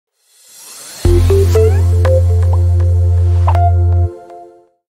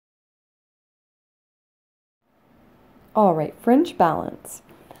All right, French balance.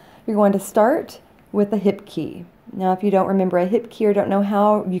 You're going to start with a hip key. Now, if you don't remember a hip key or don't know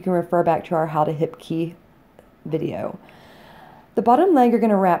how, you can refer back to our How to Hip Key video. The bottom leg you're going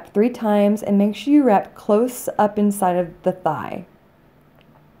to wrap 3 times, and make sure you wrap close up inside of the thigh.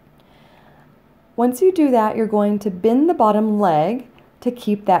 Once you do that, you're going to bend the bottom leg to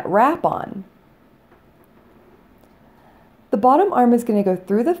keep that wrap on. The bottom arm is going to go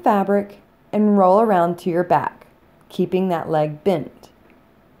through the fabric and roll around to your back, keeping that leg bent,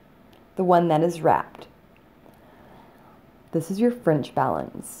 the one that is wrapped. This is your French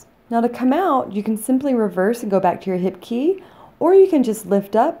balance. Now to come out, you can simply reverse and go back to your hip key, or you can just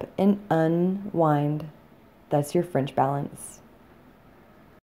lift up and unwind. That's your French balance.